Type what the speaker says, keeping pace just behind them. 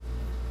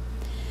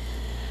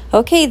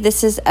Okay,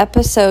 this is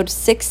episode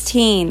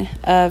 16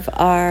 of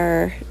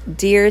our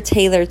Dear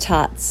Taylor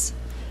Tots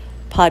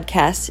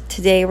podcast.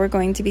 Today we're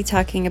going to be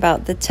talking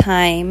about the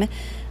time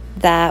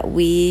that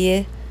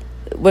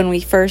when we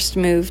first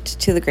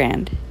moved to the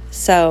Grande.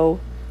 So,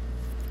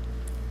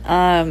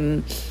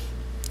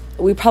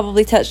 we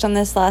probably touched on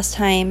this last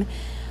time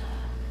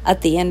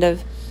at the end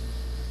of...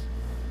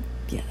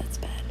 Yeah, that's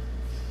bad.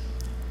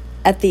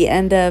 At the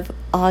end of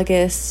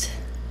August...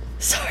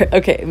 Sorry,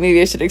 okay, maybe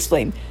I should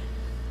explain.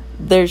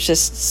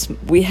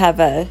 We have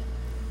an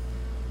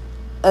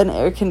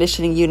air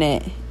conditioning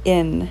unit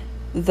in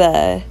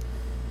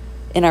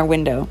our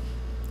window,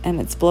 and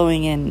it's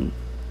blowing in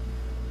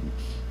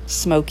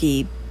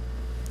smoky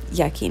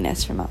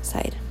yuckiness from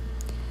outside.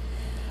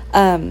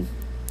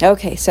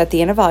 Okay, so at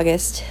the end of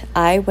August,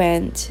 I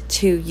went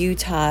to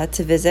Utah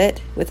to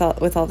visit with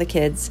all the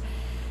kids,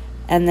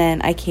 and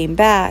then I came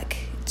back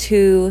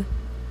during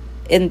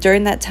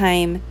that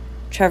time,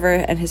 Trevor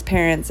and his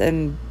parents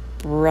and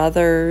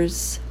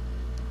brothers,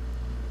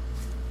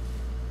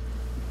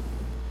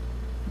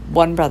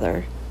 one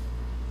brother,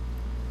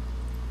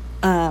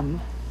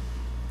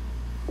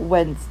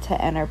 went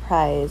to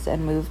Enterprise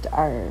and moved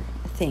our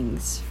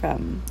things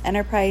from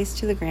Enterprise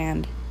to the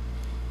Grande,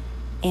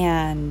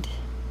 and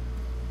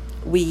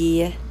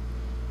we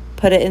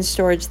put it in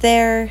storage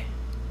there.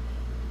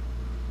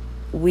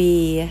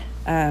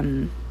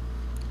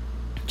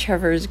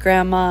 Trevor's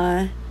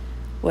grandma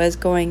was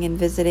going and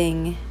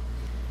visiting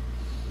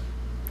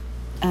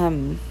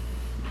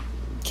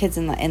kids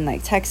in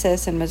like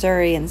Texas and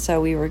Missouri, and so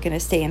we were going to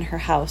stay in her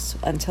house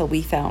until we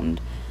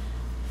found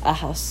a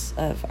house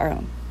of our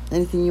own.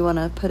 Anything you want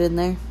to put in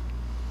there?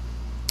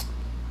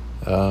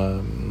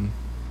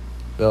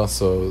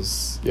 Also,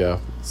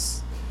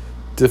 it's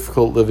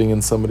difficult living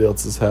in somebody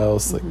else's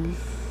house. Like,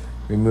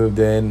 we moved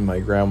in, my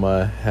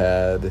grandma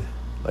had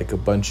like a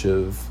bunch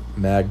of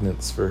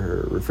magnets for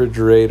her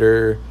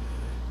refrigerator.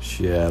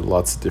 She had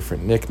lots of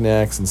different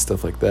knickknacks and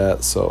stuff like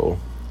that, so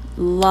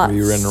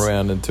we ran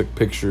around and took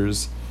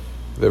pictures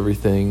of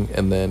everything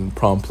and then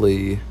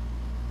promptly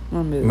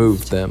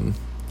moved them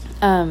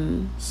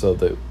so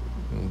that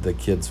the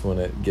kids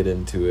wouldn't get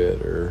into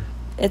it. Or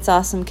it's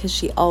awesome because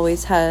she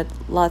always had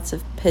lots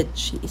of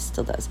she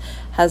still does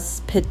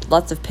has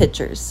lots of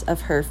pictures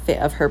of her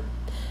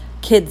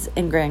kids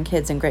and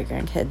grandkids and great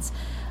grandkids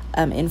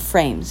in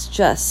frames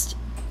just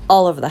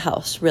all over the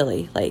house,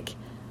 really, like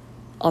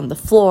on the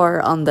floor,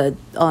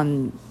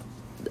 on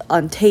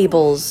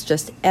tables,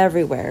 just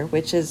everywhere,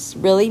 which is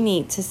really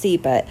neat to see.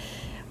 But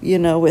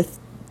with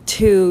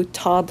 2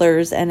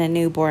 toddlers and a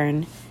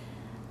newborn,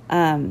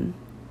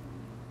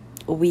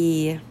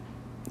 we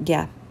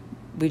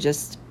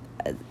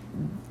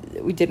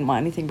didn't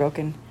want anything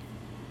broken,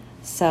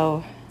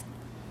 so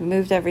we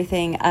moved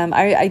everything.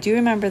 I do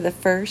remember that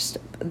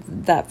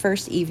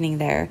first evening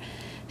there,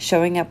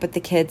 showing up with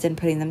the kids and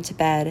putting them to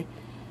bed.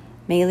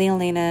 Maylee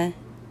and Elena,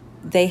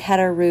 they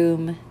had a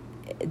room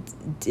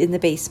in the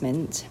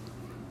basement,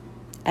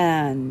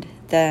 and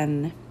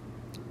then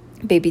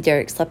baby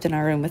Derek slept in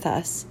our room with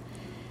us.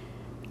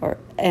 I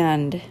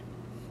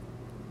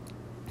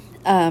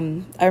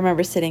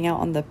remember sitting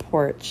out on the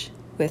porch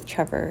with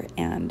Trevor,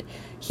 and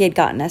he had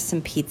gotten us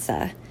some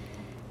pizza,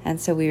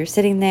 and so we were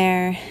sitting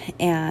there,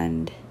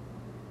 and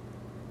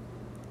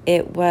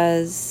it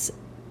was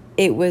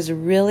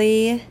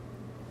really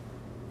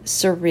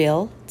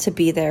surreal to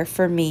be there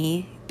for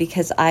me,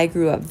 because I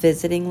grew up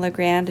visiting La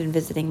Grande and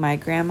visiting my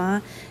grandma.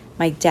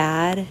 My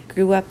dad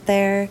grew up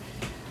there.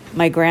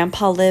 My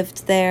grandpa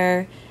lived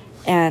there.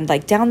 And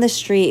like down the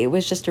street, it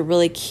was just a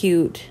really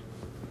cute,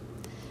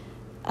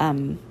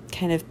 kind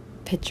of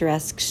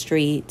picturesque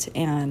street.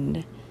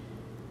 And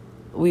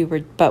we were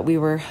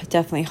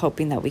definitely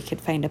hoping that we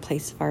could find a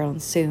place of our own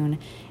soon.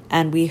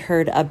 And we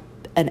heard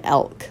an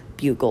elk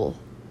bugle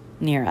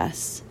near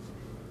us.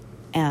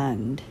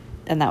 And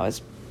that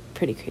was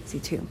pretty crazy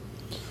too.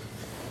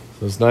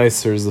 It was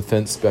nice. There was a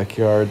fenced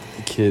backyard that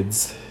the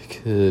kids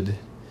could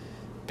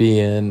be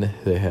in.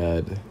 They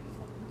I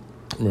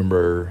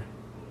remember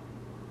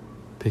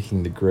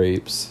picking the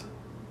grapes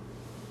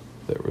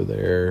that were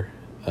there.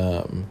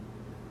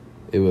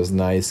 It was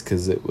nice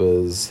because it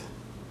was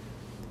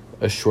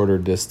a shorter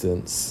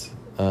distance.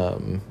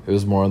 It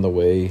was more on the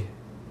way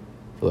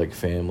for like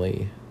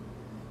family.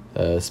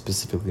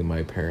 Specifically,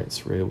 my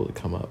parents were able to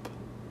come up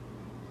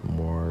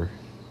more.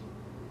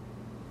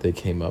 They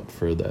came up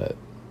for that.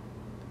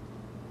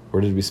 Where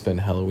did we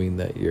spend Halloween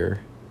that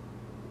year?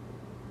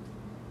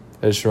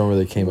 I just remember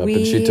they came up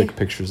and she took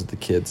pictures of the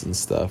kids and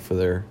stuff for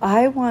their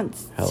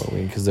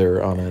Halloween, because they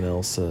were Anna and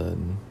Elsa.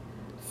 And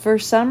for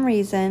some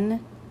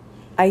reason,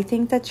 I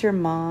think that your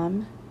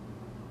mom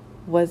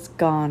was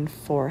gone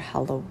for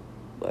Halloween.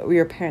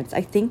 Your parents,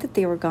 I think that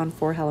they were gone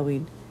for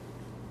Halloween,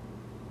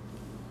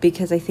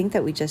 because I think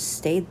that we just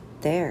stayed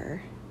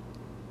there.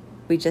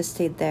 I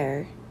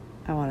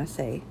want to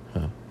say.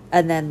 Huh.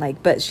 And then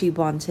but she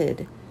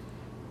wanted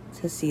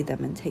to see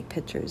them and take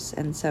pictures,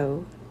 and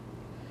so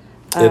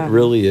it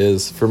really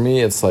is, for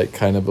me, it's like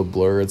kind of a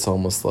blur. It's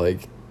almost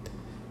like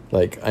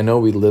like, I know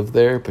we lived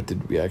there, but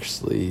did we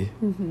actually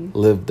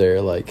live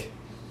there? Like,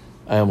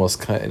 I almost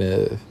kind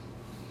of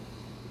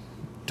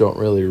don't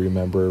really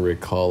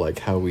recall, like,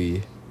 how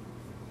we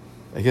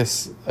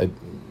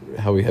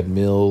had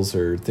meals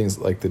or things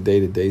like the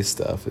day-to-day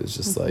stuff. Is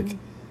just like,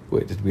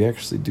 wait, did we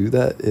actually do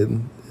that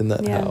in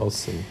that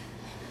house? And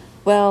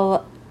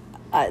well,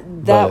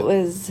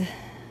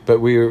 but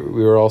we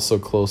were also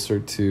closer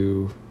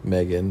to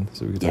Megan,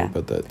 so we could talk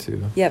about that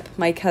too. Yep,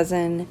 my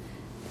cousin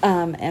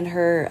and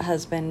her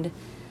husband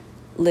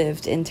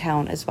lived in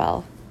town as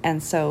well,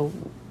 and so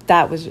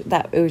it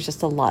was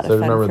just a lot of fun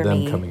for me. I remember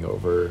them coming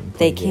over and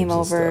playing games. They came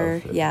over,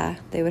 and stuff.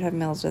 They would have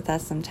meals with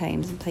us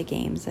sometimes and play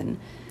games, and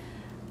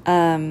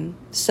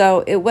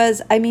so it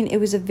was. I mean, it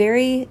was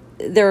there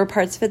were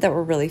parts of it that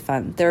were really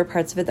fun. There were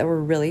parts of it that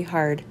were really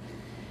hard.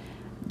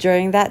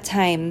 During that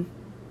time,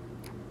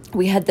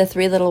 we had the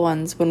 3 little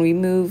ones. When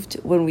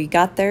we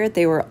got there,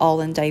 they were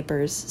all in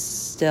diapers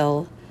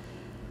still.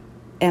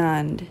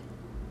 And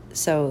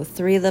so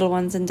 3 little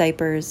ones in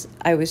diapers.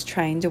 I was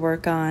trying to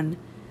work on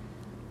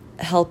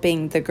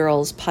helping the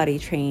girls potty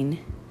train.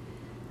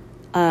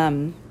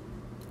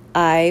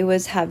 I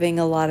was having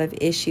a lot of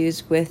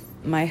issues with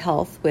my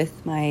health,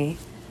 with my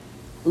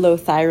low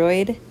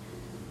thyroid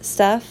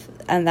stuff,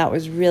 and that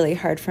was really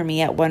hard for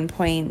me. At one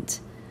point,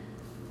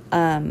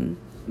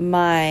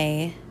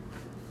 my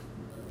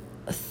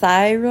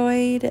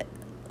thyroid,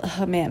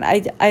 oh man,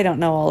 I don't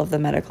know all of the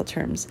medical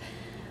terms.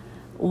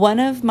 One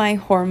of my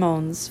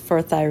hormones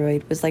for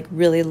thyroid was like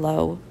really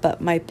low, but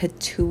my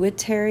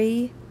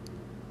pituitary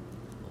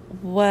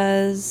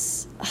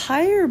was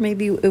higher.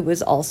 Maybe it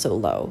was also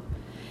low.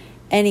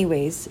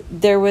 Anyways,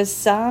 there was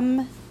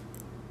some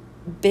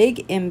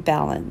big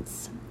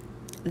imbalance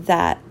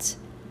that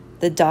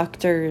the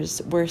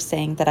doctors were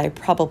saying that I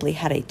probably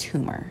had a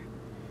tumor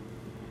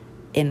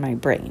in my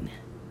brain.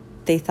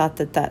 They thought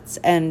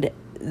and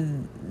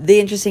the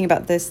interesting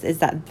about this is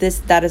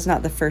that is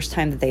not the first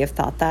time that they have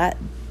thought that.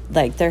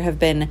 Like, there have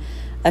been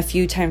a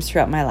few times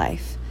throughout my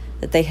life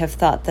that they have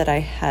thought that I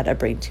had a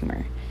brain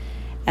tumor.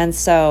 And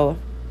so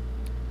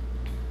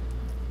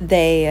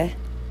they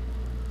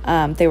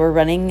were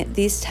running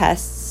these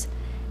tests,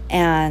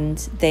 and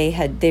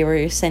they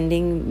were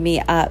sending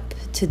me up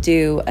to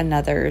do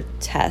another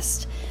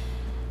test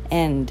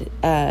and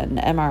an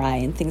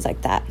MRI and things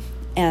like that.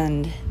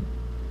 And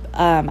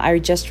I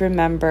just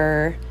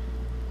remember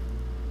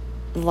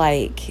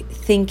like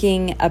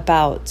thinking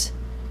about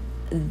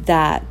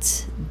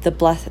that,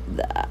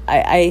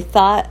 I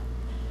thought,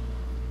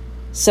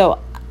 so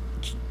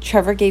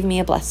Trevor gave me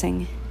a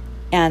blessing,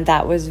 and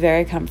that was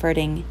very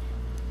comforting,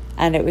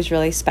 and it was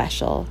really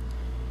special.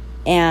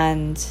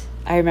 And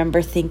I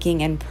remember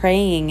thinking and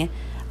praying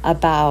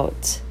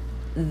about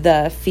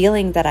the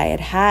feeling that I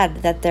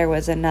had that there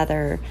was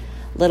another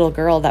little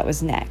girl that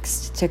was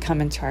next to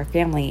come into our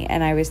family.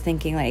 And I was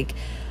thinking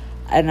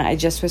and I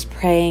just was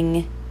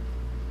praying,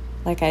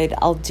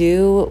 I'll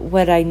do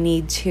what I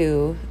need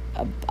to.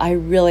 I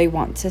really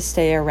want to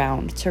stay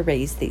around to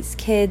raise these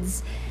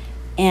kids.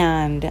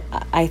 And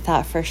I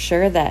thought for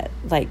sure that,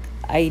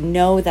 I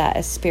know that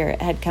a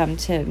spirit had come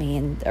to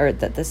me, or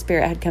that the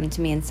spirit had come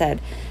to me and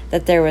said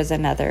that there was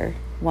another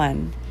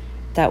one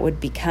that would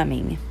be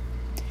coming,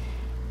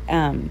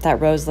 that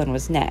Rosalind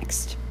was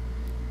next.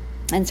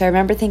 And so I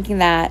remember thinking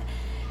that,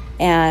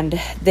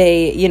 and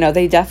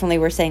they definitely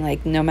were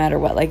saying, no matter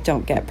what,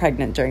 don't get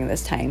pregnant during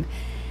this time.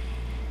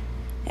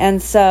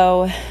 And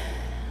so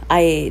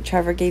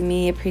Trevor gave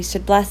me a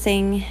priesthood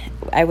blessing.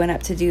 I went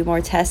up to do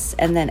more tests,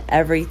 and then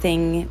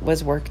everything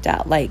was worked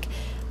out.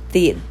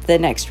 The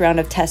next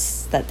round of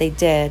tests that they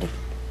did,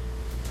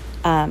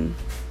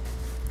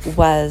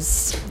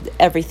 was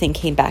everything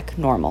came back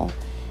normal,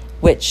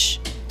 which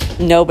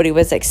nobody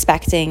was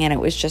expecting. And it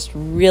was just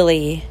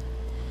really,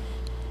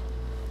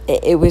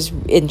 it was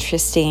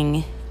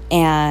interesting.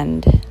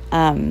 And,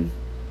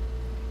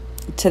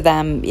 to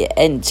them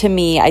and to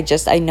me, I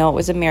know it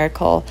was a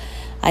miracle.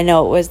 I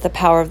know it was the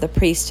power of the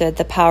priesthood,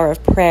 the power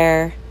of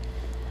prayer,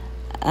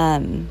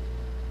 and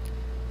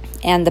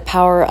the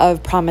power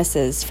of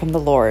promises from the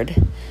Lord.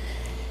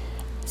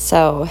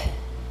 So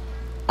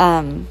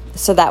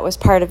that was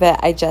part of it.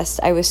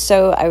 I was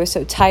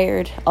so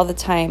tired all the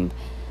time.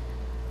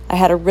 I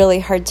had a really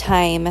hard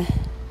time,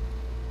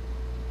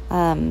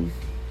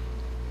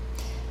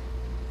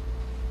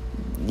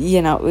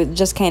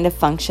 just kind of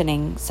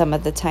functioning some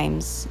of the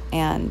times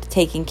and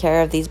taking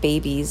care of these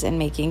babies and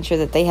making sure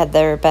that they had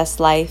their best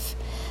life.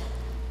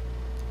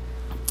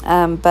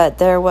 But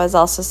there was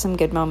also some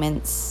good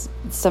moments,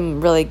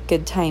 some really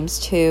good times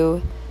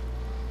too.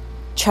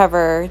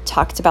 Trevor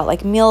talked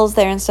about meals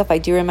there and stuff. I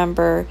do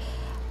remember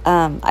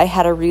I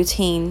had a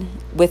routine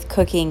with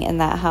cooking in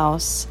that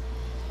house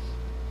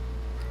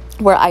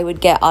where I would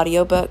get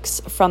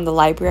audiobooks from the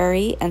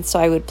library, and so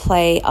I would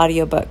play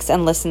audiobooks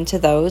and listen to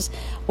those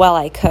while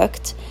I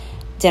cooked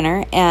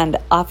dinner. And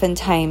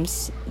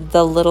oftentimes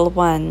the little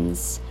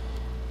ones,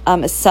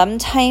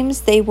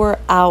 sometimes they were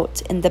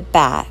out in the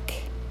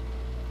back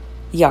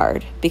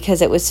yard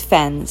because it was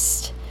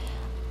fenced.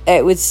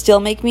 it would still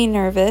make me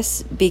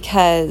nervous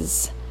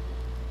because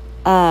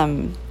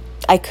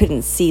I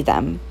couldn't see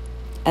them.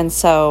 And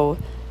so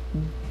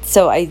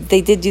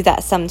they did do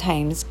that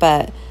sometimes,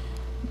 but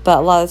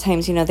a lot of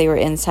times, they were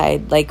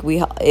inside. Like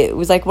it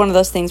was like one of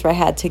those things where I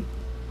had to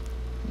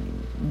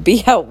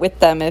be out with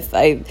them if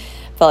I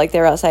felt like they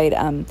were outside.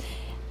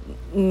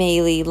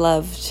 Maylee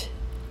loved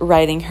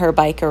riding her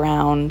bike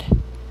around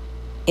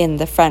in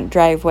the front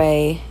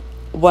driveway.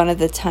 One of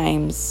the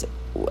times,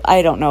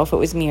 I don't know if it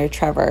was me or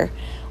Trevor,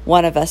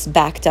 one of us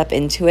backed up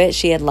into it.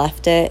 She had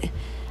left it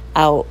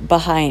out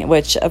behind,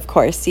 which of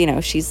course,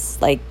 she's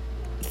like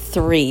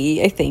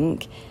 3, I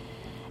think.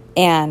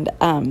 And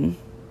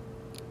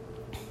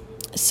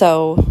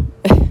so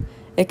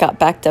it got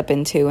backed up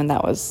into, and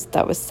that was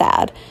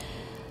sad.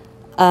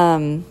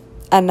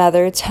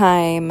 Another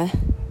time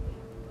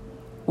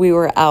we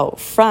were out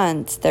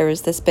front, there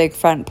was this big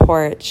front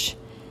porch,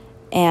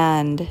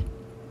 and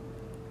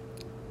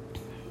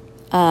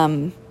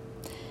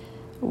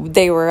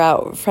they were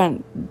out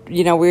front,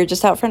 we were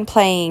just out front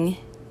playing,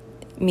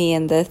 me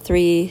and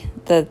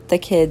the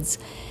kids,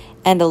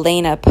 and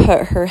Elena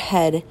put her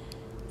head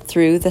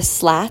through the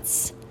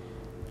slats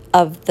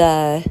of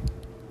the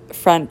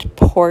front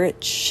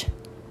porch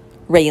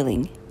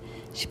railing.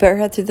 She put her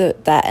head through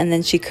that, and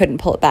then she couldn't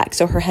pull it back,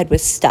 so her head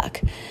was stuck,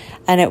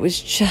 and it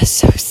was just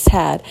so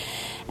sad.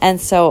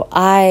 And so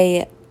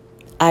I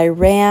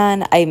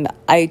ran.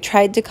 I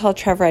tried to call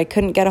Trevor. I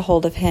couldn't get a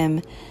hold of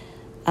him.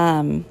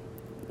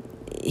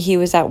 He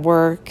was at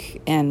work,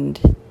 and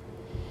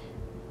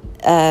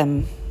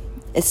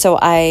so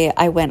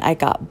I went. I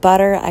got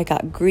butter. I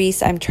got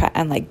grease. I'm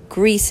like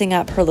greasing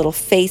up her little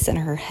face and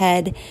her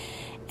head,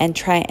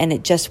 and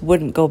it just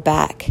wouldn't go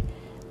back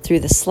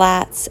through the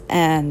slats.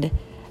 And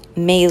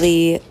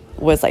Maylee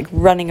was like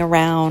running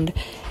around,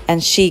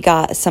 and she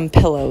got some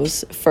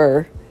pillows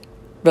for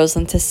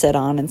Rosalind to sit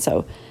on. And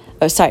so,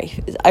 I'm sorry,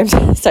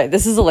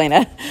 this is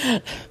Elena.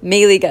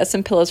 Maylee got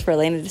some pillows for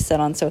Elena to sit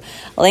on. So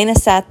Elena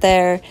sat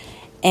there,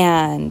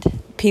 and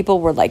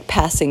people were like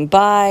passing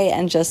by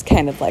and just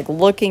kind of like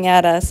looking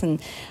at us.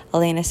 And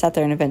Elena sat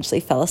there and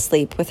eventually fell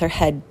asleep with her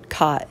head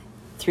caught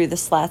through the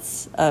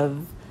slats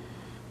of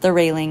the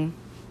railing.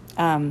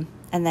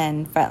 And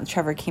then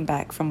Trevor came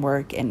back from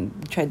work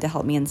and tried to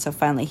help me. And so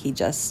finally he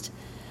just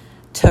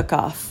took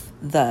off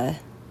the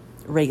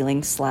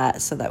railing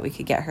slat so that we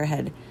could get her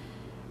head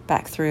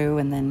back through.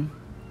 And then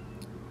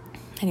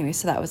anyway,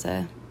 so that was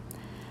a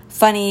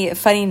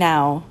funny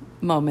now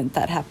moment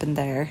that happened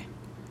there.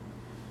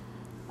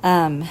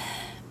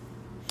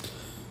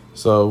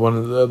 So one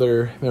of the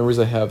other memories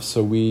I have,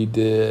 so we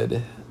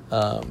did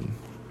a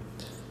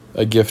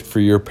gift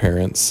for your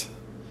parents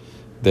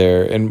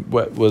there. And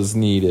what was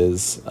neat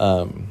is,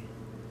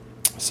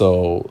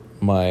 so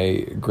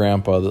my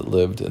grandpa that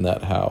lived in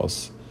that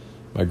house,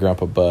 my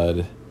grandpa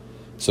Bud,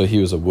 so he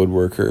was a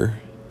woodworker,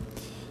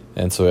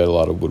 and so he had a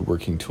lot of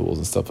woodworking tools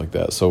and stuff like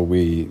that. So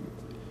we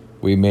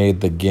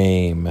made the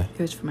game. It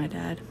was for my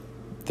dad.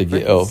 For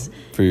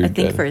your dad. I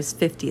think for his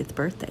 50th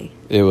birthday.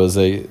 It was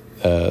it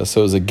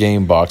was a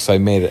game box. I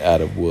made it out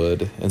of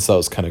wood, and so it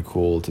was kind of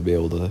cool to be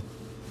able to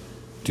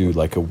do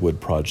like a wood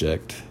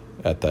project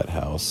at that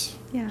house.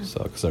 Yeah.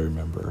 So, because I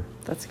remember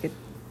that's good.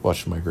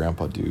 Watching my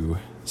grandpa do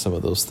some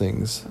of those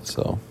things.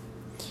 So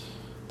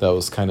that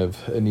was kind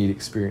of a neat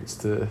experience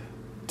to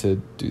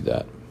do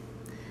that.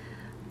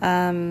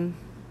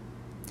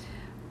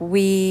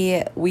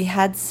 We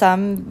had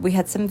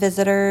some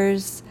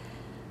visitors.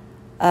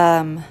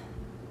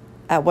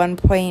 At one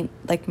point,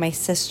 like my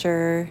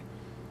sister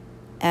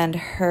and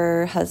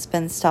her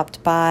husband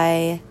stopped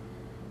by.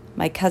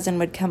 My cousin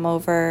would come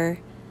over.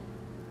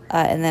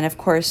 And then, of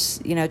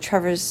course,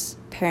 Trevor's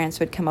parents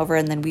would come over,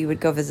 and then we would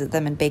go visit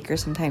them in Baker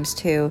sometimes,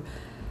 too.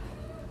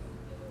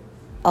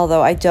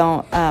 Although I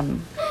don't...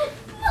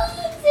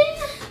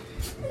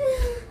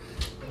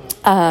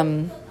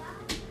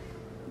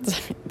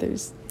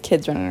 there's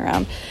kids running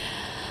around.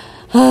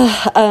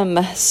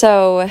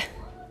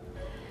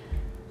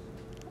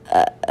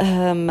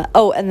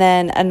 And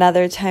then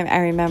another time I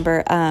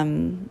remember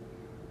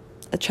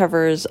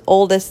Trevor's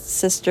oldest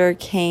sister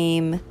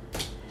came.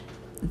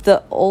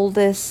 The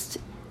oldest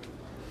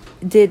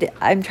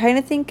I'm trying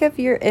to think of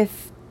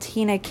if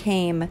Tina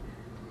came. I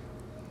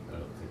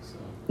don't think so.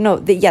 No,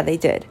 they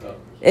did. Oh.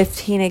 If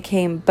Tina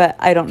came, but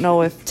I don't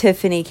know if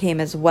Tiffany came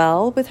as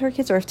well with her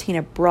kids or if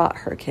Tina brought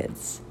her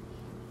kids.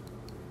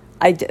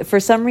 For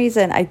some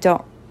reason, I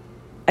don't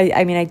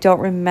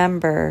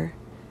remember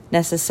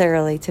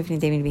necessarily Tiffany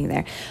and Damien being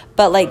there.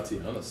 But like...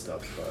 Tiana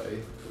stopped by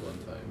one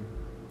time.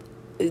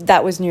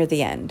 That was near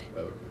the end. Oh,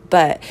 okay.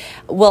 But,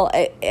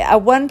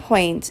 at one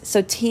point,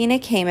 so Tina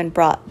came and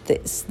brought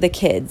the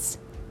kids,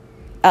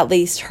 at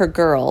least her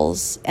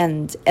girls,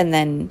 and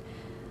then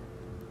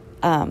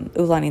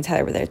Ulani and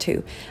Tyler were there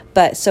too.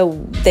 But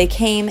so they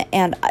came,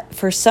 and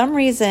for some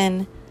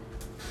reason,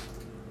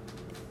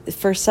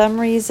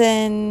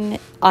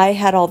 I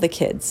had all the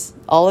kids.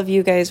 All of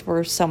you guys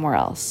were somewhere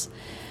else.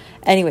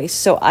 Anyway,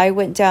 so I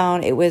went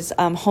down. It was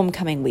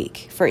homecoming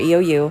week for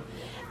EOU,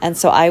 And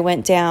so I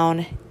went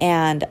down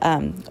and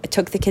I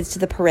took the kids to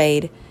the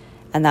parade,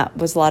 and that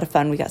was a lot of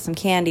fun. We got some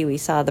candy, we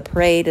saw the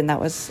parade, and that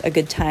was a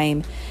good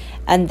time.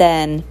 And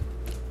then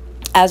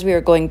as we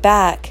were going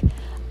back,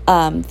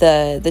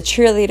 the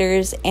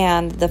cheerleaders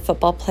and the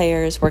football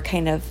players were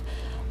kind of,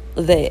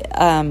 they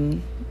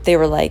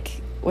were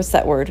like, what's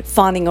that word?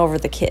 Fawning over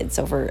the kids,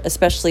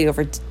 especially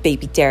over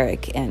baby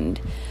Derek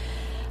and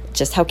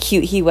just how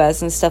cute he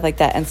was and stuff like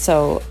that. And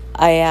so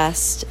I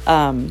asked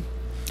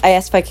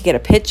if I could get a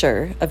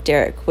picture of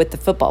Derek with the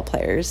football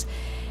players.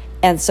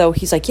 And so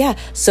he's like, yeah.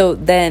 So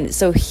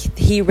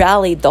he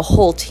rallied the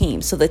whole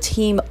team. So the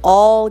team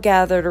all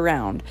gathered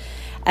around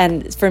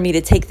and for me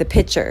to take the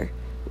picture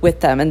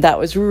with them. And that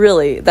was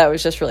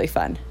just really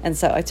fun. And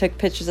so I took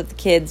pictures of the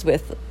kids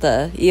with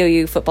the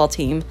EOU football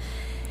team,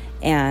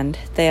 and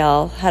they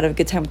all had a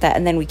good time with that.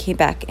 And then we came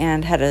back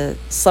and had a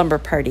slumber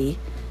party.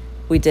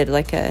 We did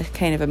like a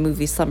kind of a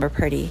movie slumber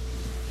party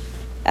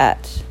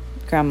at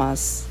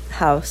Grandma's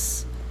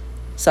house.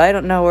 So I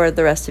don't know where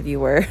the rest of you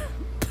were,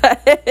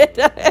 but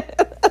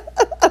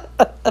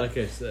like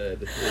I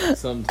said,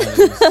 sometimes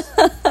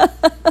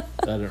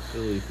I don't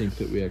really think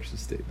that we actually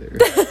stayed there.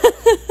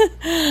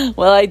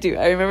 Well, I do.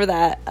 I remember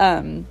that.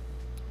 And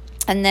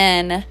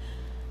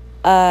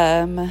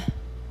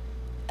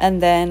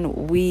then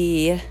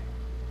we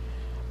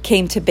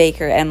came to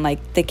Baker, and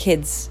like the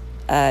kids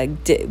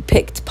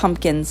picked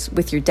pumpkins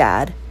with your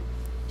dad.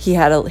 He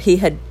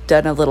had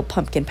done a little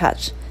pumpkin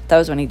patch. That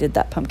was when he did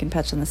that pumpkin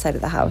patch on the side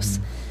of the house.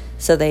 Mm-hmm.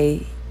 So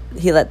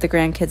he let the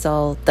grandkids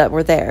all that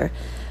were there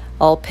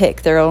all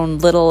pick their own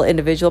little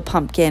individual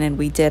pumpkin, and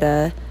we did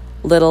a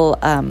little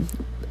a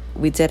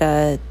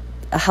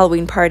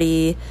Halloween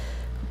party,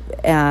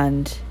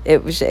 and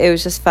it was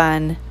just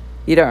fun.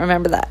 You don't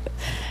remember that?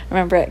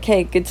 Remember it?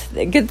 Okay, good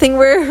thing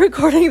we're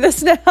recording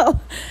this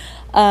now.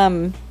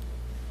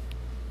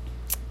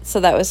 So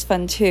that was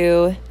fun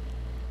too.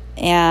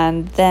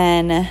 And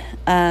then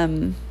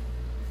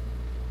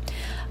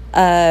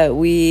I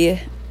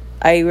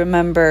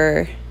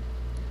remember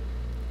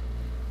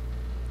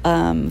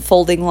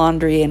folding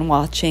laundry and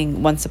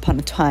watching Once Upon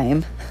a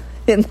Time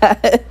in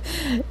that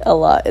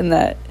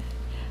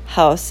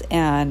house.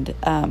 And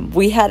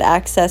we had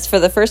access, for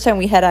the first time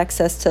we had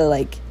access to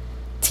like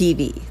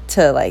TV,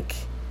 to like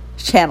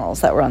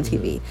channels that were on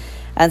TV.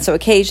 And so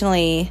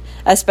occasionally,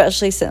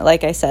 especially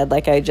like I said,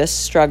 like I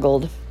just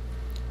struggled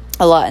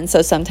a lot, and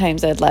so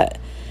sometimes I'd let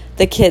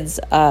the kids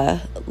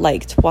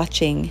liked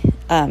watching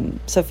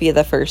Sophia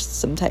the First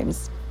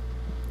sometimes.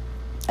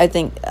 I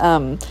think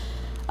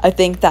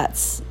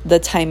that's the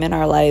time in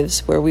our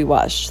lives where we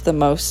watched the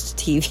most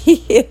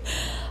TV.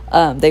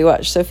 They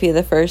watched Sophia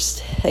the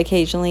First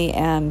occasionally,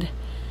 and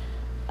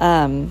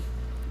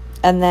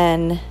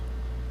then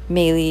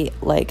Maylee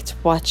liked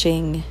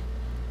watching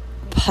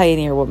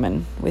Pioneer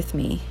Woman with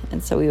me,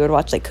 and so we would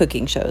watch like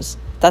cooking shows.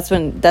 That's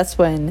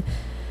when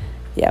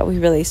yeah, we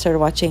really started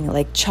watching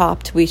like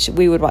Chopped. We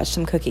would watch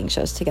some cooking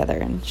shows together,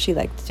 and she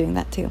liked doing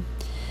that too.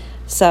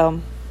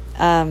 So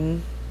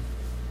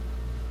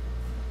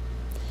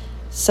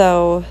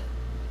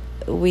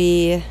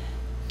we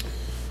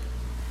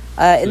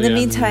in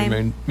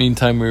the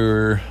meantime we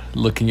were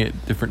looking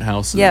at different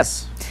houses. Yep.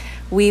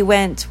 We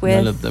went with,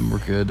 none of them were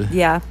good.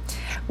 Yeah.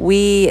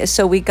 It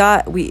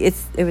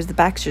was the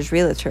Baxter's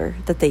Realtor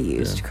that they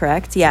used, yeah.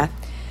 Correct? Yeah.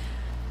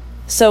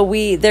 So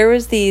there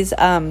was these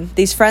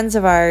friends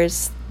of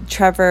ours.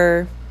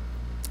 Trevor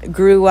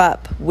grew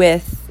up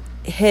with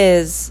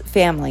his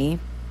family,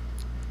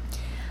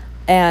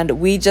 and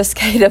we just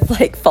kind of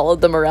like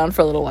followed them around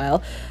for a little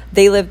while.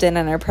 They lived in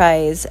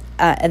Enterprise,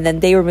 and then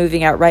they were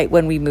moving out right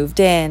when we moved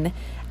in,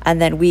 and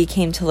then we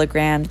came to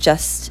Grande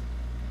just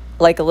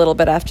like a little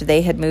bit after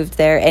they had moved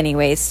there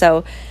anyways.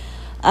 So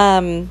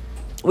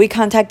we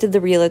contacted the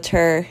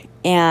realtor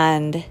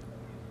and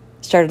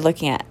started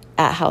looking at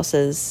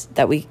houses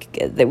that we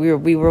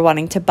were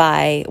wanting to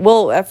buy.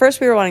 Well, at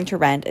first we were wanting to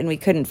rent, and we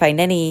couldn't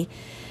find any.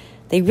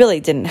 They really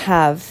didn't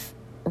have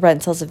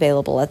rentals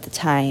available at the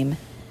time.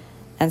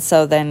 And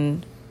so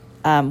then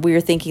we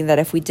were thinking that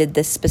if we did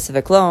this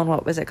specific loan,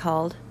 what was it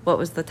called? What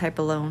was the type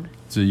of loan?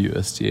 It's a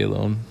USDA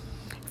loan.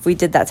 If we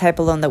did that type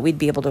of loan, that we'd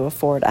be able to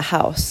afford a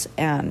house.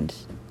 And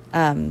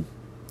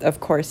of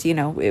course,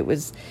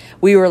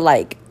 we were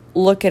like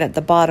looking at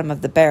the bottom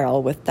of the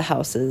barrel with the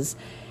houses,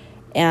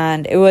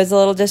 and it was a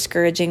little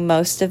discouraging.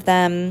 Most of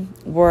them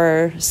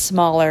were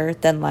smaller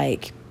than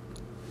like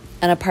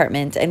an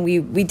apartment, and we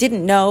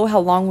didn't know how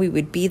long we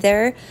would be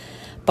there,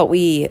 but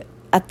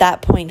at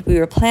that point we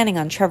were planning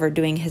on Trevor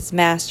doing his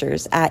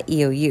master's at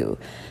EOU,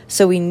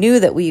 so we knew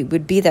that we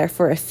would be there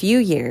for a few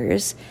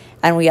years,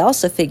 and we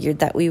also figured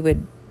that we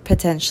would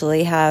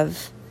potentially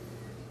have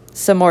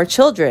some more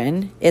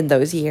children in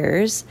those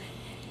years.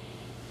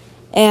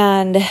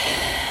 And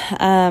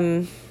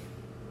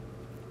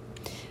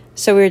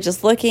so we were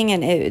just looking,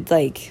 and it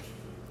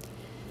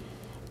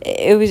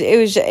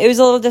was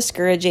a little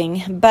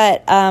discouraging,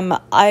 but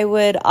I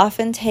would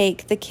often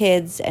take the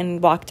kids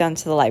and walk down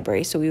to the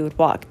library. So we would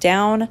walk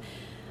down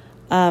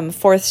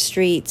 4th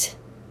Street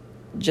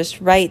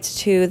just right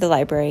to the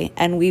library,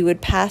 and we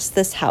would pass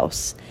this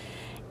house,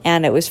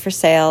 and it was for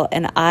sale,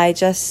 and I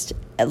just,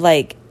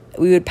 like,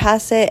 we would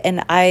pass it,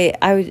 and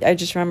I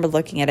just remember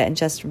looking at it and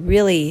just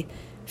really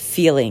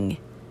feeling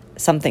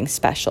something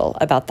special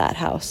about that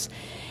house.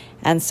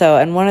 And so,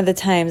 and one of the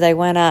times I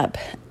went up,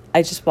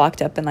 I just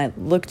walked up and I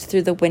looked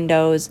through the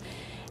windows,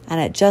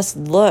 and it just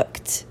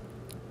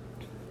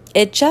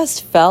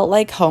felt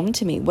like home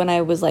to me when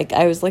I was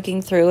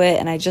looking through it,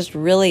 and I just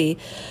really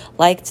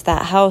liked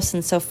that house.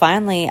 And so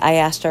finally I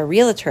asked our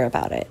realtor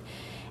about it,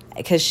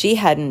 because she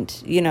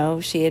hadn't,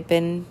 she had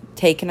been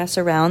taking us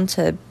around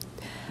to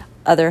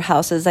other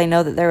houses. I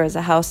know that there was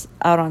a house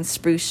out on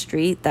Spruce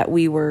Street that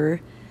we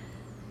were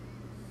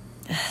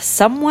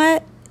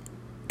somewhat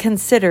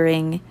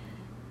considering,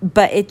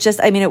 but it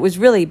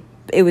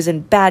was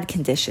in bad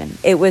condition.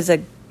 It was a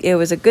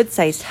good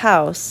sized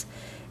house.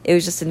 It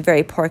was just in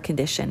very poor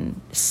condition.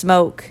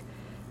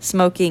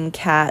 Smoking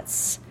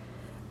cats,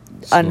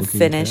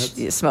 unfinished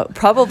cats? Smoke.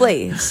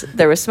 Probably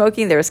there was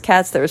smoking. There was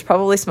cats. There was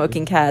probably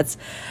smoking cats.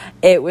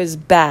 It was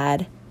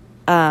bad.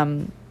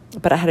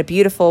 But I had a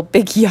beautiful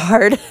big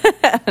yard,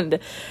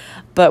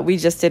 but we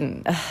just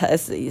didn't.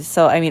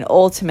 So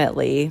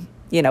ultimately,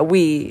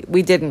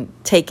 we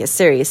didn't take it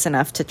serious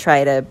enough to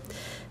try to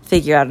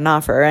figure out an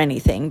offer or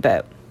anything.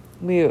 But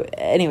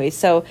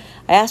so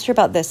I asked her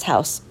about this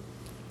house.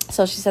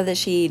 So she said that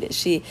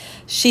she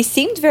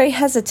seemed very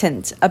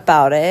hesitant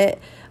about it.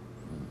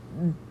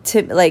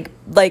 To like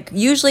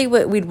usually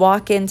we'd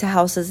walk into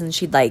houses and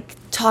she'd like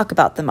talk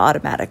about them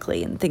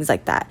automatically and things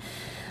like that.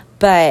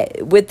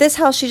 But with this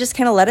house, she just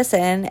kind of let us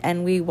in,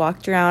 and we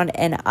walked around,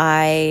 and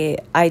I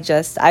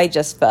just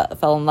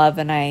fell in love,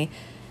 and I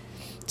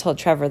told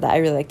Trevor that I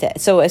really liked it.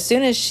 So as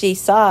soon as she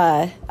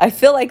saw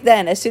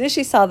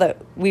that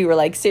we were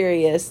like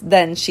serious,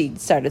 then she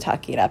started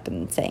talking it up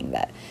and saying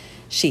that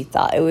she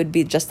thought it would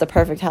be just the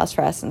perfect house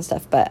for us and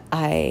stuff. But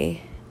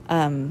I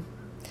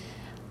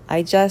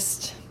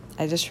just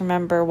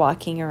remember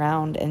walking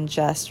around and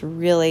just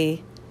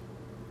really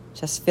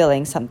just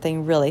feeling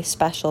something really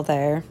special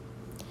there.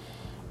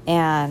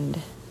 And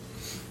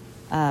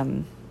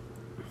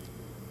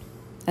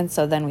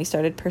so then we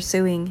started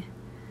pursuing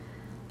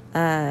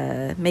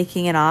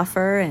making an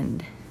offer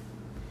and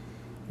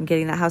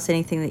getting that house.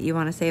 Anything that you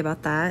want to say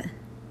about that? Do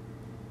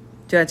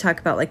you want to talk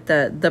about like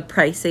the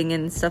pricing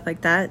and stuff like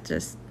that?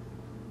 Just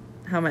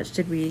how much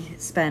did we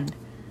spend?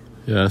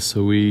 Yeah,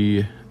 so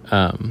we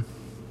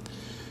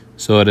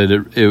so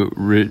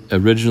it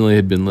originally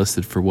had been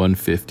listed for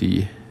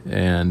 $150,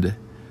 and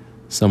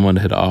someone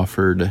had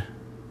offered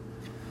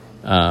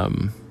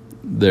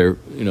their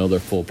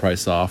full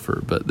price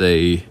offer, but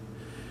they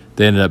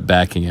ended up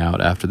backing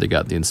out after they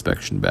got the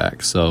inspection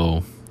back.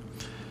 So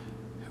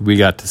we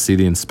got to see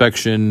the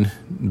inspection.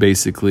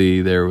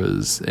 Basically, there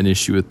was an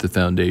issue with the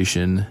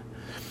foundation,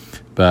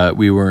 but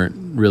we weren't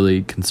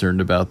really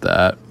concerned about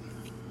that.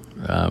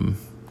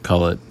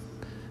 Call it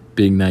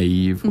being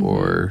naive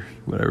or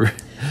whatever.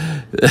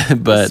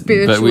 but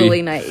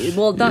spiritually naive.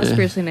 Well, not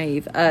spiritually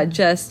naive.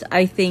 Just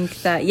I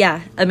think that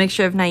a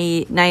mixture of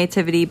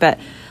naivety, but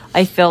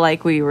I feel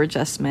like we were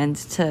just meant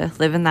to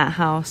live in that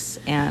house.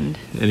 And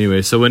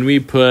anyway, so when we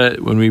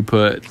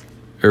were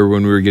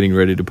getting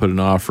ready to put an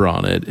offer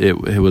on it,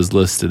 it was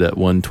listed at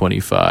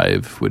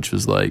 $125, which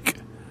was like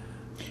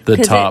the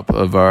top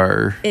of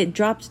our. It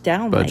dropped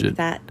down budget. Like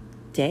that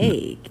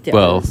day.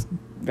 Well,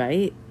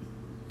 right.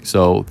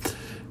 So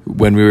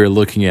when we were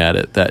looking at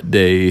it that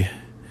day,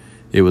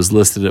 it was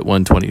listed at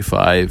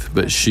 $125,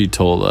 but she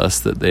told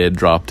us that they had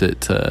dropped it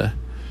to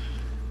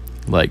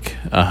like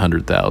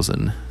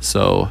 $100,000.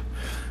 So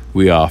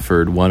we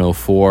offered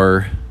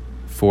 $104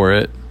 for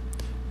it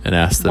and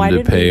asked them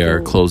to pay our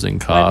closing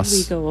costs. Why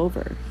did we go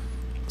over?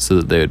 So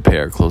that they would pay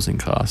our closing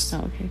costs.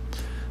 Oh, okay.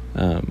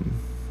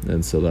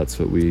 And so that's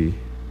what we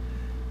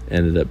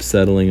ended up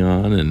settling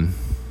on, and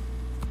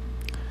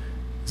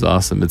it's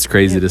awesome. It's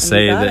crazy to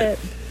say that.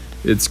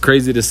 It's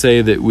crazy to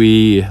say that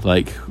we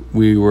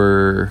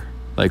were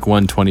like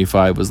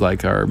 125 was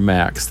like our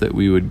max that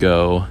we would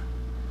go.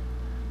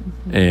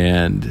 Mm-hmm.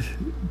 And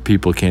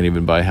people can't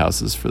even buy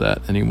houses for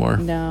that anymore.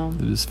 No.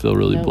 They just feel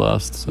really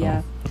blessed. So,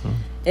 yeah.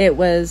 It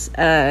was,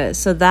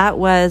 so that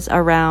was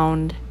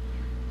around,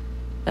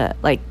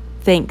 like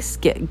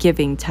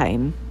Thanksgiving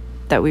time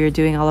that we were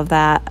doing all of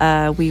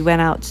that. We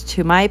went out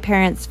to my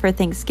parents for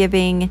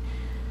Thanksgiving.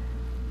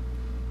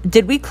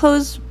 Did we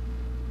close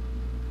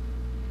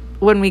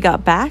when we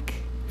got back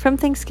from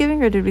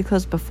Thanksgiving, or did we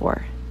close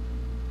before?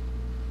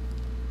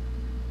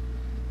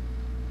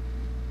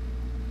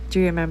 Do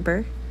you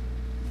remember?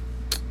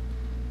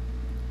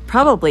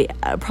 Probably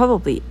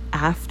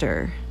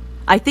after.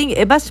 I think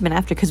it must have been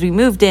after, because we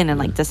moved in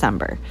like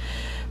December.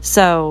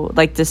 So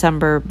like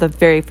December, the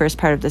very first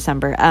part of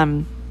December.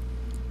 I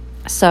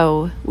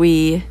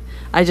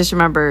just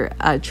remember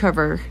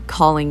Trevor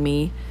calling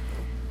me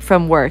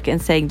from work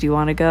and saying, "Do you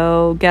want to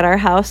go get our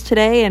house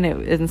today?"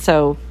 And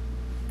so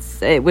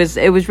it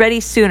was ready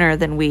sooner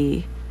than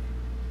we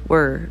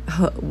were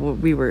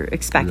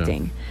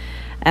expecting. Yeah.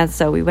 And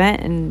so we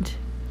went and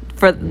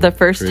for the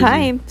first Crazy.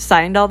 time,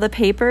 signed all the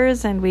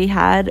papers, and we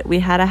had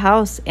a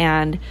house,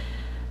 and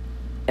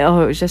it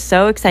was just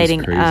so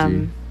exciting.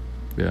 Crazy.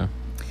 Yeah.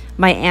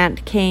 My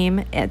aunt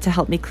came to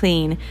help me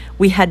clean.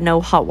 We had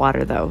no hot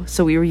water though,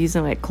 so we were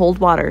using like cold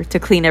water to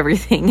clean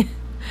everything.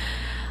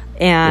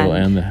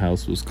 And the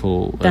house was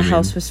cold. The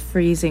house was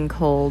freezing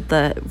cold.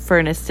 The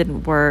furnace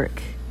didn't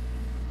work.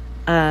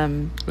 For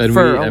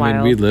a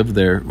while. We lived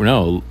there.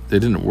 No, it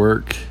didn't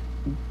work.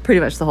 Pretty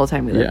much the whole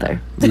time we lived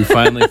there. We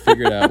finally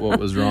figured out what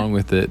was wrong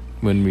with it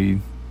when we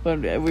were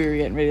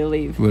getting ready to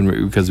leave.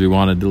 Because we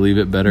wanted to leave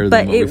it better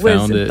than what we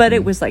found it. But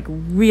it was like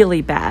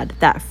really bad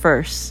that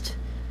first.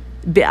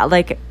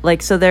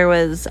 Like so there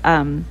was we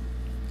had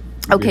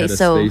a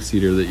space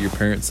heater that your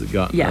parents had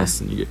gotten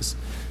us, and you guys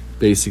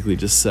basically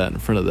just sat in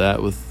front of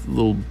that with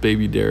little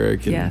baby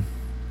Derek. And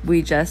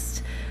I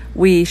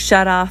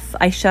shut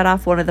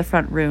off one of the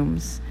front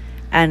rooms,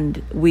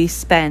 and we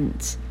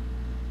spent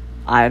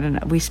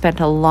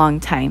a long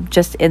time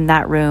just in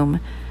that room.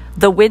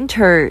 The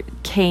winter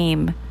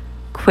came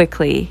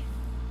quickly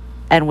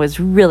and was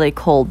really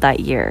cold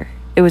that year.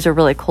 It was a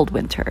really cold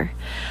winter.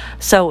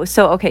 So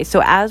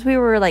as we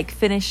were like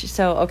finished,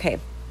 so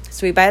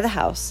we buy the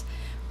house.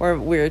 We're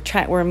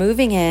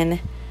moving in.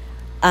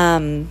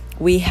 There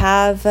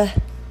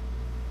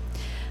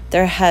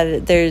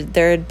had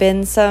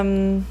been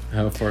some.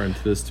 How far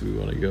into this do we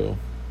want to go?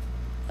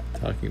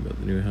 Talking about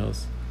the new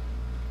house.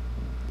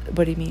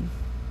 What do you mean?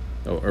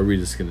 Oh, we're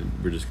just gonna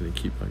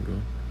keep on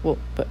going. Well,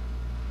 but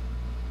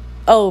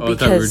because I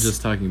thought we were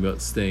just talking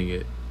about staying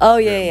at. Oh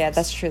yeah,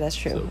 that's true.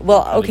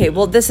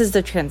 So this is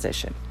the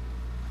transition.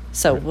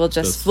 So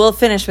we'll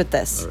finish with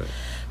this. All right.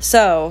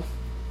 So,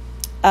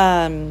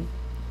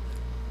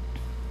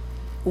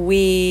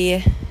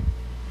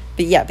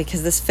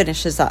 because this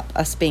finishes up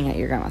us being at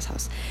your grandma's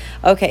house.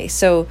 Okay,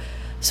 so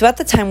at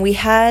the time we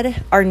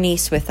had our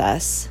niece with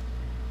us.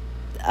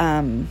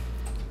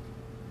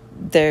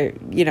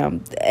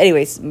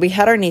 Anyways, we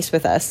had our niece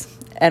with us,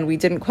 and we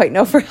didn't quite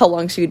know for how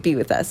long she would be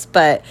with us,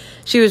 but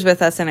she was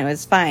with us and it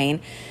was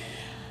fine.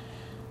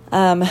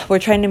 We're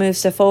trying to move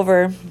stuff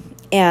over,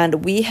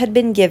 and we had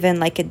been given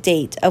like a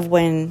date of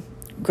when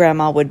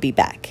grandma would be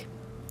back.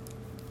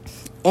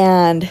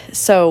 And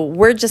so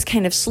we're just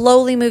kind of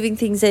slowly moving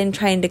things in,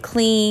 trying to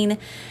clean.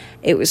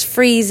 It was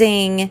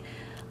freezing,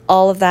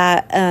 all of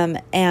that.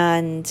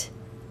 And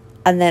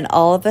then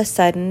all of a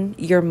sudden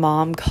your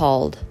mom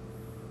called,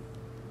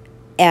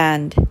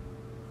 and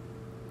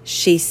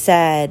she's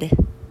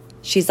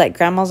like,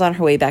 grandma's on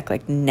her way back,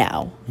 like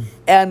now.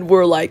 And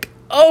we're like,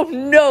 oh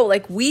no,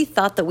 like we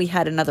thought that we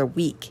had another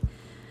week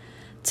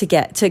to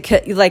get to,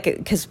 like,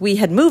 because we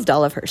had moved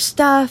all of her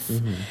stuff,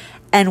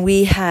 and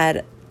we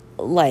had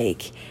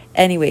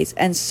anyways,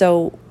 and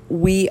so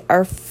we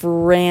are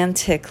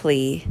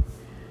frantically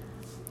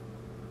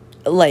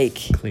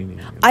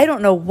cleaning. I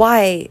don't know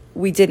why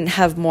we didn't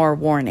have more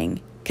warning.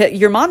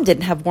 Your mom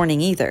didn't have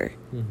warning either.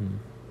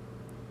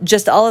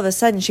 Just all of a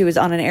sudden she was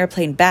on an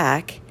airplane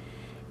back,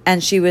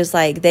 and she was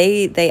like,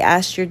 they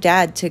asked your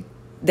dad to,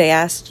 they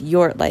asked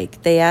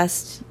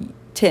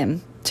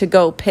Tim to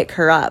go pick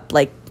her up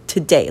like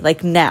today,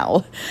 like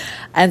now.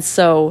 And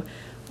so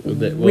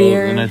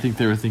and I think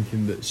they were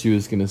thinking that she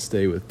was going to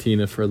stay with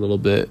Tina for a little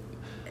bit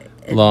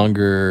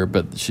longer,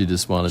 but she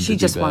just wanted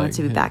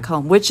to be back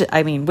home, which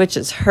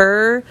is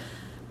her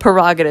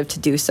prerogative to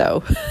do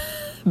so.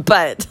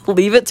 But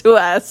leave it to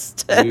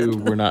us.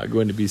 We're not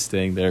going to be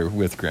staying there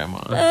with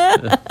grandma.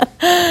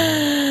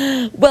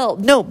 Well,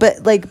 no,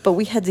 but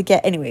we had to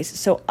get anyways.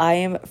 So I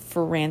am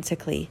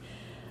frantically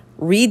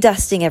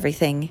redusting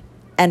everything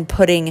and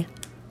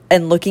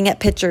looking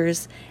at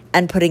pictures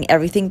and putting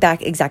everything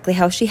back exactly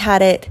how she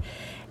had it,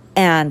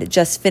 and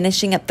just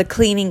finishing up the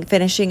cleaning,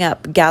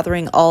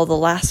 gathering all the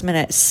last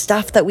minute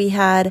stuff that we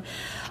had.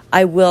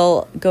 I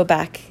will go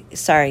back.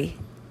 Sorry,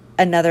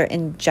 another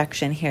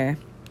injection here.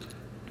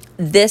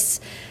 In this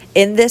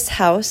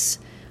house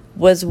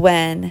was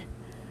when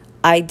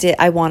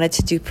I wanted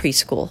to do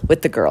preschool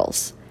with the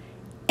girls.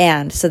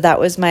 And so that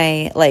was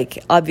my,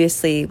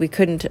 obviously we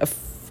couldn't,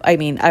 we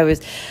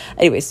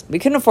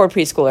couldn't afford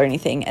preschool or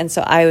anything. And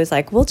so I was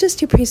like, we'll just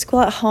do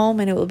preschool at home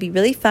and it will be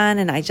really fun.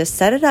 And I just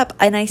set it up,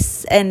 and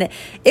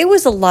it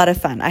was a lot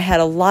of fun. I had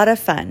a lot of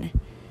fun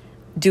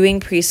doing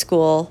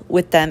preschool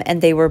with them.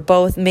 And they were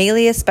both,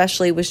 Maylee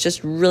especially, was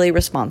just really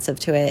responsive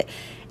to it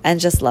and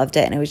just loved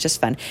it. And it was just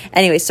fun.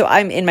 Anyway, so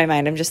in my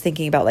mind, I'm just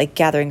thinking about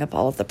gathering up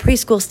all of the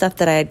preschool stuff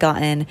that I had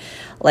gotten,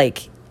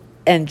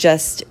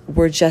 and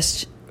we're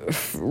just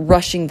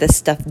rushing this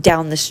stuff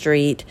down the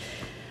street.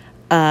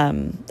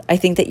 I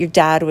think that your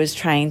dad was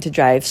trying to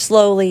drive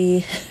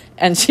slowly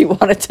and she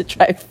wanted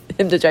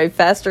him to drive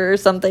faster or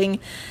something.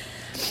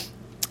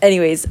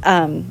 Anyways,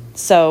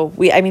 so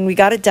we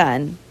got it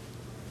done.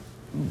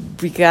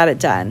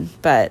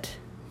 But,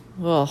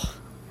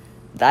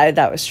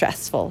 that was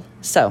stressful.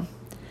 So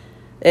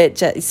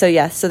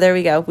there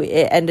we go.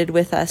 It ended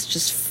with us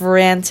just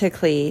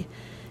frantically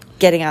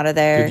getting out of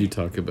there. Did you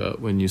talk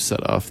about when you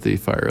set off the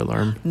fire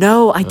alarm?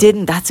 No, I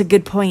didn't. That's a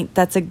good point.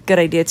 That's a good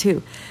idea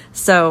too.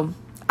 So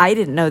I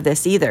didn't know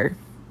this either.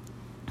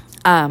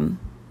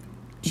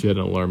 She had an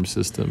alarm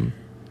system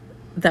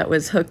That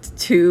was hooked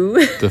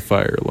to the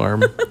fire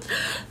alarm.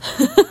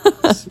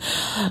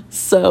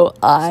 So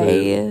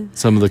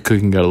some of the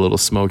cooking got a little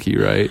smoky,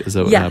 right? Is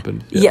that what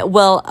happened? Yeah.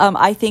 Well,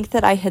 I think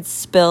that I had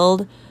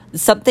spilled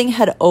something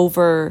had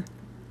over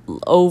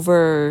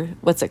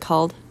what's it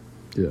called?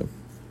 Yeah.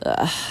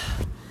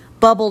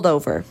 Bubbled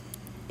over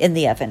in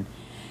the oven.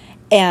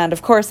 And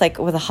of course, like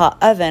with a hot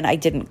oven, I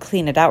didn't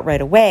clean it out right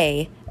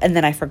away, and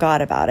then I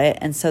forgot about it.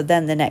 And so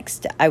then the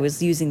next I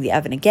was using the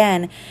oven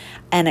again,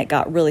 and it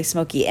got really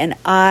smoky. And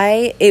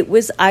I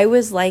was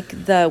like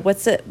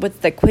what's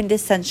the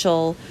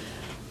quintessential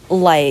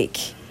like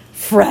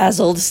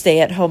frazzled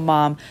stay-at-home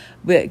mom,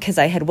 because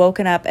I had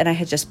woken up and I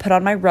had just put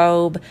on my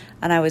robe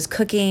and I was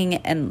cooking,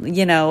 and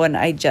and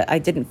I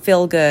didn't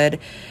feel good,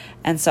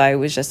 and so I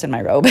was just in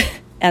my robe.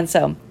 And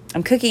so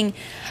I'm cooking,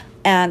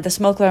 and the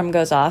smoke alarm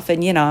goes off,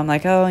 and I'm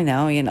like, oh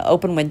no,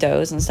 open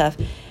windows and stuff.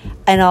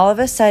 And all of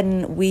a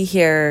sudden we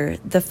hear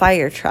the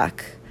fire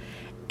truck,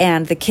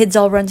 and the kids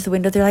all run to the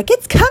window. They're like,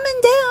 it's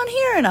coming down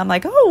here. And I'm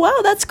like, oh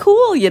wow, that's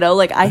cool.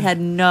 Like I had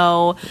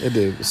no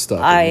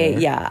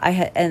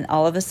and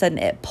all of a sudden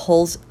it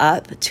pulls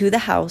up to the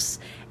house,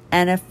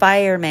 and a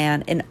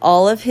fireman in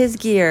all of his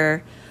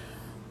gear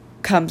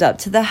comes up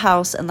to the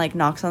house and like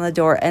knocks on the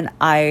door, and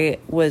I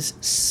was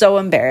so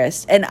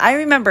embarrassed. And I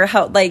remember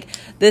how like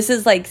this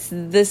is like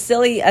the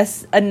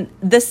silliest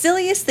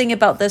thing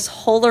about this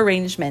whole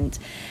arrangement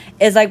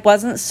is I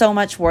wasn't so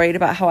much worried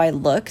about how I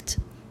looked.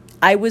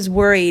 I was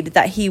worried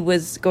that he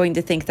was going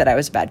to think that I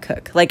was a bad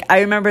cook. Like I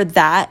remember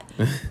that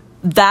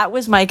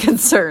was my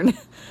concern.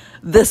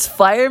 This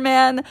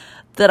fireman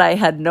that I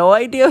had no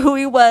idea who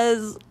he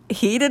was,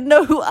 he didn't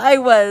know who I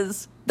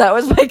was. That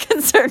was my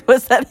concern,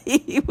 was that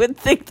he would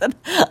think that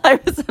I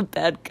was a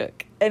bad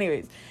cook.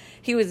 Anyways,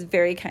 he was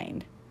very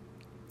kind.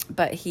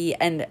 But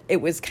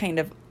it was kind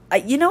of,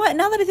 you know what?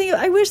 Now that I think,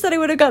 I wish that I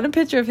would have gotten a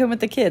picture of him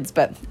with the kids,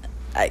 but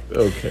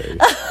okay.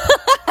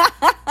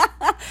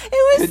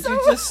 It was Could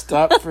you just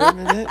stop for a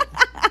minute?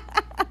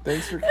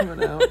 Thanks for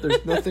coming out.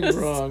 There's nothing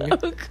wrong.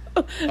 So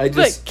cool. I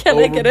just can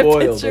I get a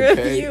picture of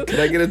you? Can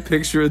I get a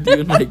picture of you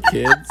and my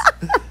kids?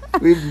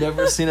 We've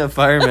never seen a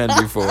fireman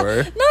before.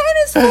 Not in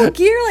his full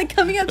gear, like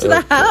coming up to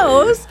the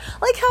house.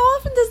 Like, how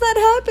often does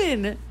that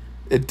happen?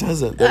 It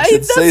doesn't. That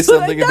should say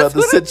something about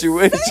the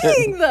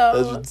situation.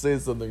 That should say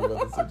something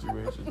about the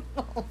situation.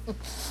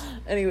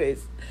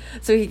 Anyways,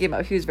 so he came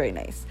out. He was very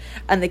nice.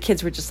 And the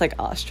kids were just like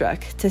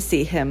awestruck to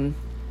see him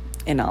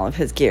in all of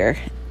his gear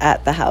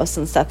at the house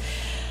and stuff.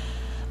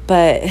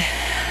 But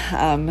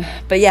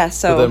yeah,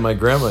 so... But then my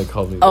grandma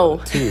called me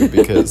that too,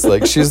 because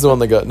like she's the one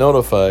that got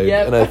notified,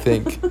 and I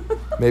think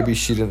maybe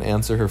she didn't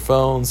answer her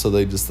phone, so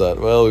they just thought,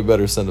 well, we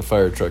better send a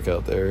fire truck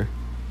out there.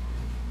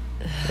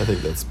 I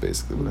think that's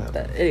basically what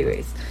happened. But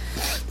anyways,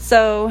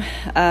 so...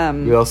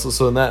 we also,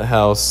 so in that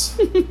house,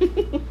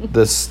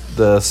 the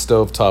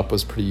stovetop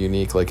was pretty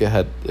unique. Like it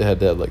had to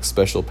have like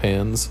special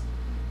pans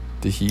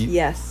to heat.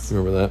 Yes.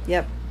 Remember that?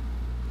 Yep.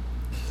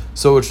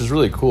 So, which is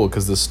really cool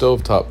because the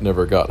stovetop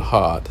never got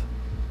hot.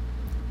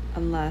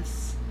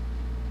 Unless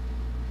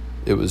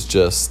it was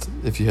just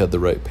if you had the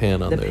right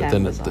pan on there,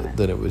 then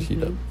it would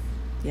heat up.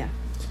 Yeah.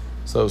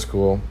 So that was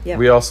cool. Yep.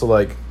 We also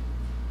like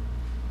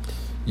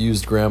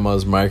used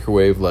Grandma's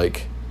microwave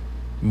like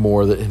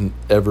more than had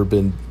ever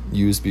been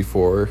used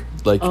before,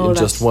 like in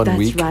just 1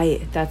 week.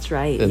 That's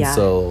right. And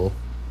so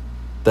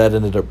that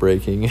ended up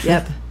breaking.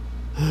 Yep.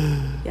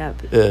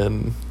 Yep.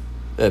 And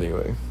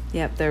anyway.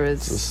 Yep, there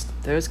was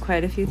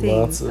quite a few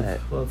things.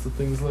 Lots of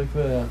things like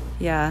that.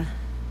 Yeah.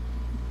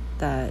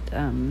 That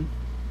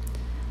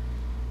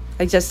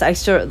I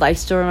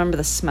still remember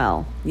the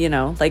smell,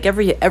 like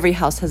every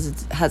house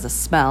has a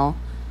smell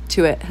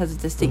to it, has a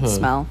distinct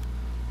smell.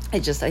 I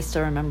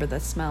still remember the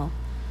smell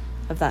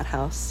of that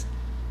house.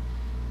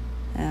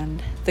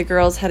 And the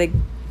girls had a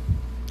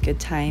good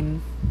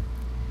time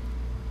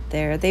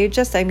there. They're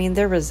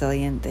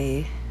resilient.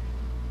 They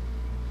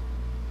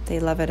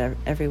love it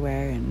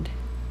everywhere. And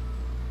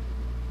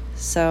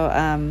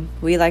so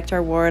we liked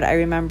our ward. I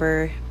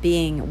remember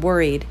being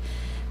worried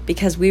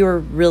because we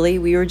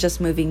were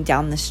just moving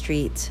down the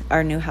street.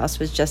 Our new house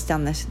was just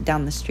down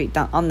the street,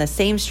 on the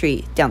same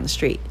street down the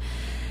street.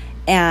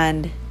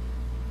 And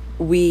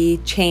we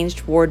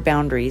changed ward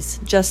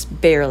boundaries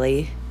just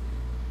barely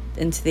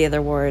into the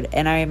other ward.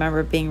 And I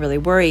remember being really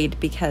worried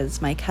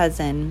because my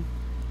cousin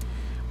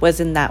was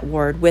in that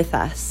ward with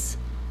us.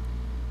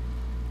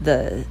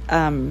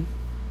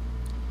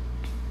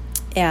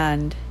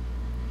 And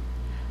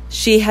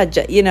she had,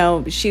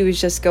 she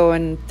was just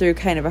going through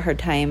kind of a hard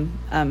time.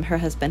 Her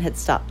husband had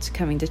stopped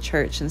coming to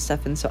church and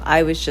stuff. And so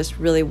I was just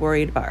really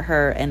worried about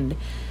her and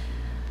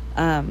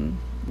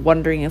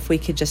wondering if we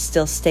could just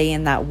still stay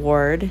in that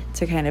ward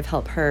to kind of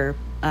help her.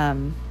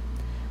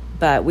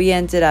 But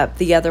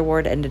the other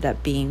ward ended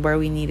up being where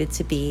we needed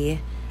to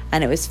be.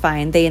 And it was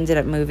fine. They ended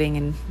up moving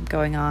and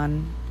going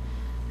on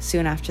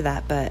soon after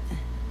that. But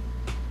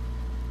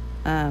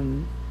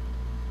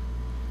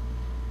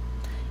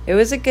it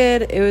was a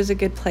good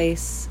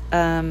place.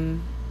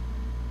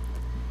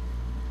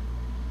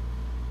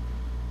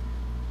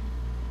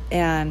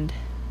 And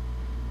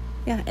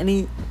yeah,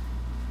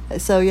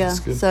 so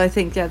I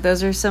think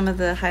those are some of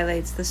the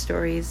highlights, the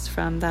stories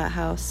from that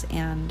house.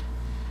 And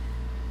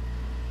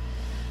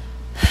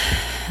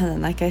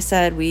then, like I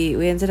said,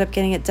 we ended up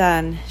getting it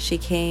done. She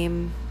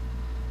came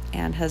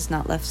and has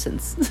not left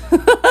since.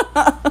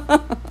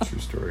 True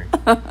story.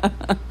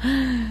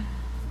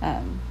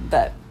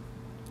 But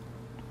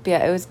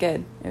yeah, it was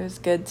good. It was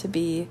good to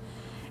be.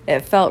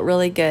 It felt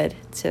really good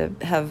to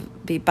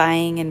be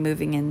buying and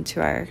moving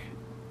into our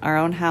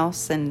own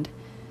house, and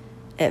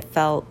it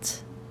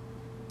felt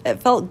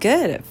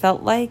good. It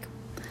felt like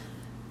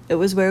it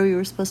was where we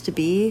were supposed to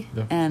be,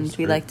 and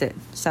we liked it.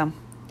 So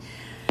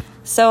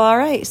all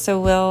right. So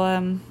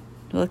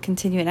we'll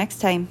continue it next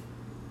time.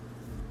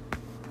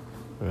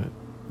 All right.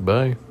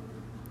 Bye.